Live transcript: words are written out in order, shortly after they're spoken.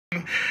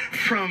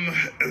from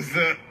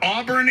the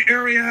Auburn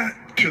area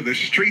to the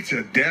streets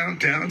of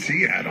downtown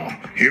Seattle.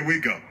 Here we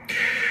go.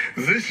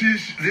 This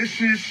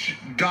is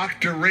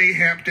Dr. Ray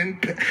Hampton.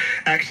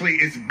 Actually,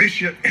 it's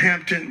Bishop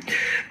Hampton.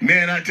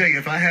 Man, I tell you,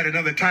 if I had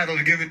another title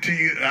to give it to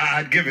you,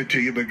 I'd give it to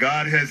you. But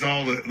God has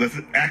all the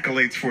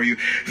accolades for you.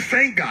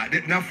 Thank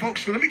God. Now,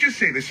 folks, let me just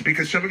say this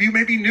because some of you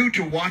may be new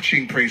to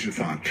watching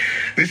Praise-a-thon.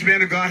 This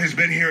man of God has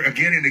been here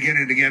again and again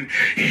and again.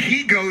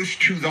 He goes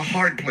to the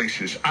hard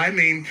places. I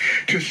mean,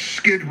 to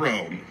Skid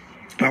Row.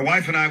 My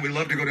wife and I, we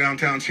love to go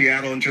downtown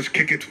Seattle and just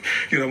kick it,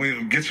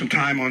 we get some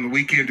time on the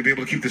weekend to be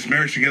able to keep this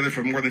marriage together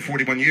for more than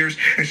 41 years.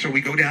 And so we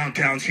go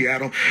downtown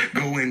Seattle,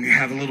 go and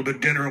have a little bit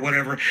of dinner or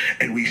whatever,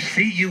 and we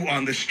see you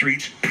on the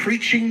streets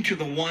preaching to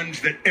the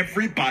ones that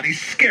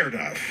everybody's scared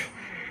of.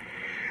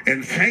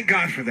 And thank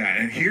God for that.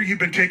 And here you've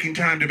been taking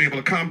time to be able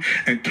to come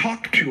and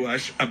talk to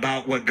us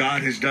about what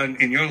God has done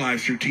in your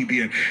lives through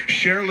TBN.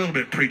 Share a little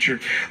bit, preacher,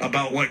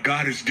 about what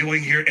God is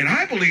doing here. And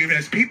I believe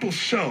as people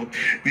sow,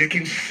 they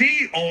can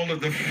see all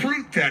of the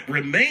fruit that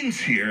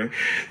remains here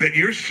that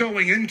you're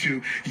sowing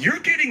into. You're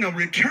getting a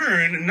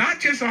return,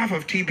 not just off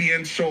of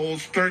TBN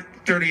souls,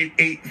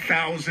 38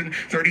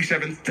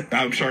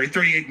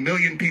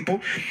 million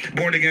people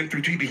born again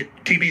through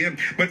TBN,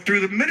 but through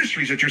the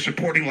ministries that you're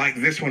supporting like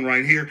this one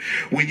right here,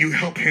 when you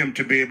help him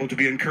to be able to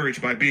be encouraged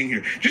by being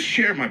here. Just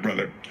share, my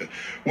brother.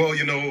 Well,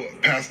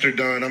 Pastor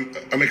Don,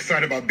 I'm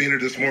excited about being here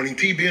this morning.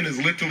 TBN has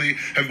literally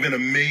have been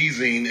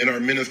amazing in our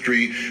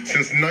ministry.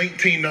 Since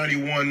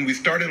 1991, we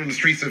started on the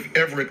streets of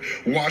Everett,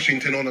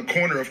 Washington, on the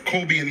corner of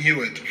Colby and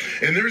Hewitt.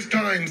 And there's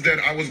times that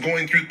I was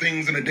going through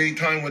things in the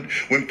daytime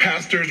when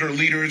pastors or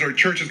leaders or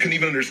churches couldn't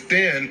even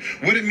understand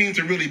what it means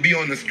to really be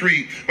on the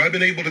street. But I've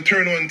been able to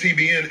turn on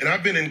TBN, and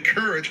I've been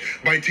encouraged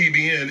by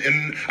TBN.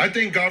 And I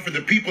thank God for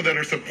the people that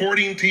are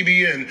supporting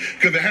TBN,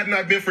 because if it had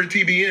not been for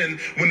TBN,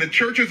 when the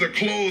churches are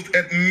closed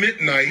at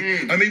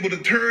midnight, I'm able to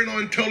turn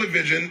on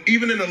television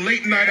even in a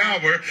late night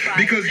hour,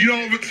 because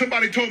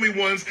somebody told me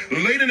once,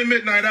 late in the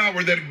midnight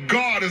hour, that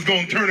God is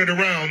going to turn it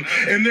around.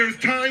 And there's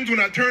times when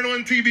I turn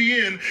on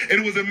TBN, and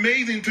it was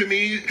amazing to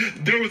me.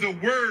 There was a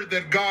word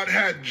that God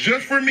had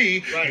just for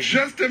me,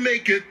 just to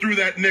make it through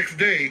that next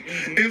day.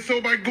 And so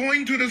by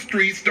going to the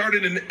streets,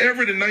 started in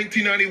Everett in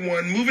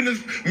 1991, moving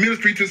this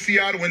ministry to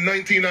Seattle in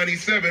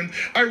 1997,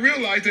 I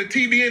realized that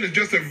TBN is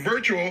just a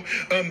virtual,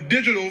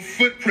 digital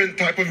footprint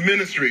type of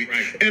ministry.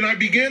 And I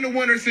began to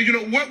wonder,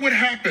 what would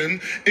happen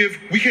if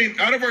we came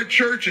out of our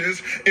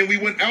churches and we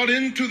went out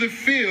into the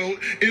field?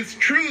 It's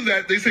true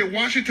that they say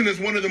Washington is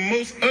one of the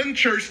most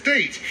unchurched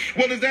states.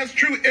 Well, if that's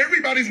true,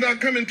 everybody's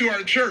not coming to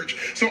our church.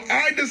 So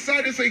I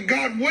decided to say,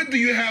 God, what do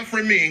you have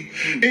for me?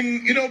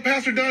 And,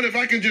 Pastor Don, if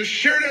I can just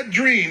share that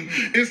dream,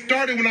 it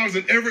started when I was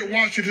in Everett,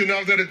 Washington.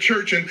 I was at a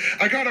church, and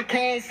I got a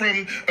call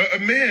from a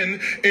man,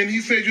 and he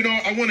said,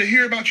 I want to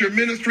hear about your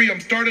ministry. I'm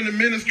starting a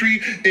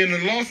ministry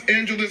in Los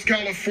Angeles,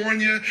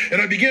 California.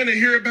 And I began to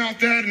hear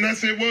about that, and I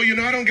said, well,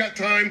 I don't got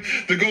time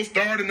to go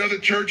start another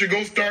church or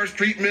go start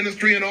street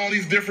ministry and all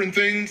these different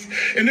things.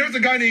 And there's a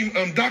guy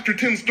named Dr.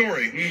 Tim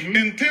Story.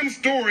 And Tim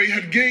Story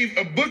had gave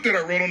a book that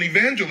I wrote on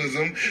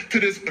evangelism to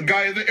this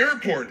guy at the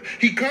airport.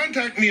 He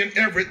contacted me in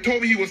Everett,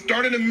 told me he was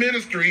starting a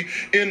ministry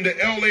in the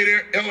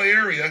LA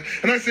area.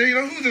 And I said,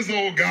 who's this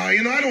old guy?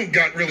 I don't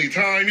got really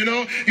time,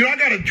 I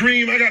got a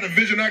dream, I got a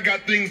vision, I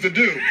got things to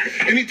do.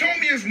 And he told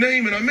me his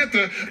name, and I'm at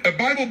a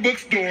Bible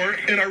bookstore,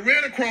 and I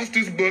ran across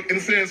this book, and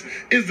it says,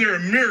 "Is there a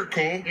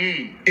miracle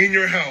in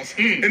your house?"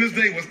 And his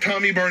name was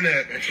Tommy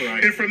Barnett. That's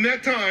right. And from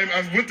that time,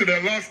 I went to the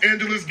Los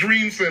Angeles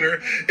Dream Center,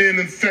 and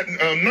in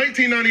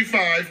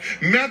 1995,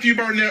 Matthew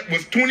Barnett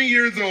was 20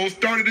 years old,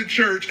 started a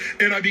church,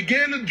 and I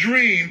began to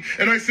dream,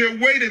 and I said,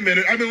 wait a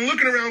minute, I've been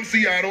looking around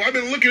Seattle, I've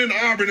been looking in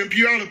Auburn and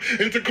Puyallup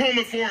and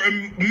Tacoma for a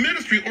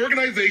ministry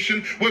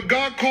organization, what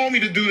God called me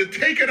to do, to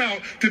take it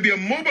out, to be a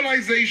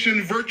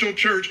mobilization virtual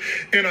church.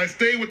 And I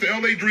stayed with the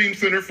LA Dream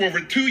Center for over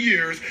 2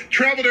 years,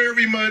 traveled there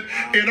every month.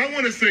 And I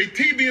want to say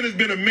TBN has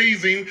been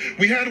amazing.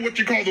 We had what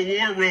you call the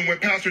war room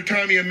with Pastor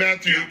Tommy and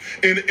Matthew.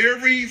 And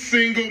every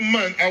single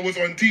month I was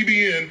on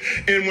TBN.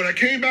 And when I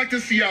came back to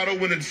Seattle,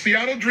 when the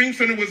Seattle Dream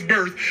Center was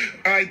birthed,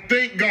 I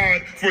thank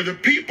God for the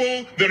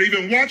people that are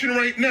even watching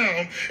right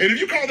now. And if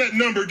you call that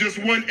number just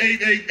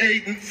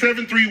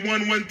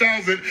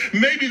 1-888-731-1000,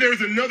 maybe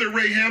there's another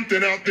Ray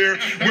Hampton out there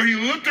where he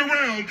looked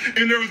around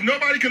and there was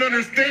nobody could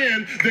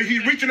understand that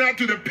he's reaching out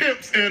to the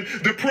pimps and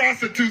the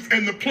prostitutes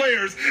and the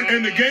players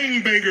and the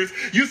gangbangers.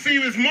 You see,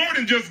 it's more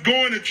than just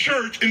going to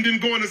church and then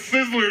going to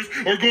Sizzlers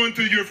or going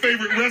to your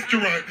favorite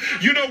restaurant.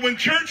 When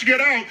church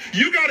get out,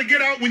 you got to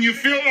get out when you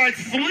feel like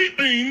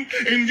sleeping,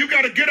 and you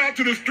got to get out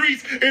to the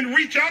streets and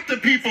reach out to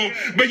people.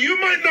 But you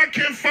might not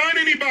can't find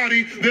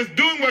anybody that's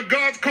doing what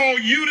God's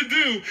called you to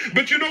do.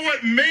 But you know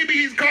what? Maybe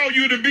he's called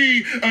you to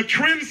be a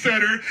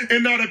trendsetter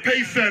and not a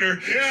pace setter.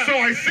 So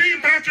I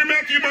seen Pastor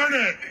Matthew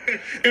Barnett,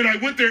 and I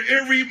went there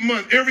every month.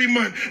 month, every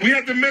month. We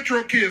had the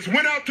Metro kids,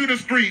 went out to the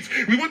streets.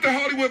 We went to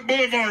Hollywood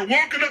Boulevard,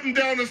 walking up and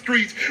down the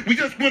streets. We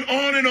just went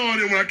on and on.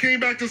 And when I came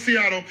back to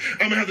Seattle,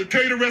 I'm going to have to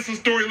tell you the rest of the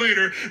story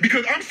later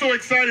because I'm so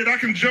excited I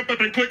can jump up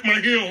and click my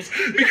heels.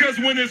 Because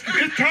when it's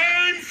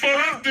time for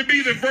us to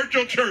be the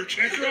virtual church.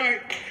 That's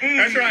right.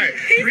 That's right.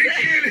 He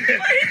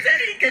said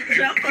he could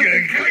jump up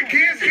and Click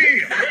his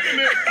heels. Wait a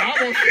minute. I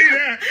won't see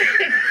that.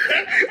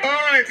 All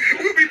right.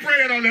 We'll be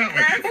praying on that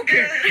one. That's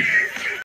Okay. good.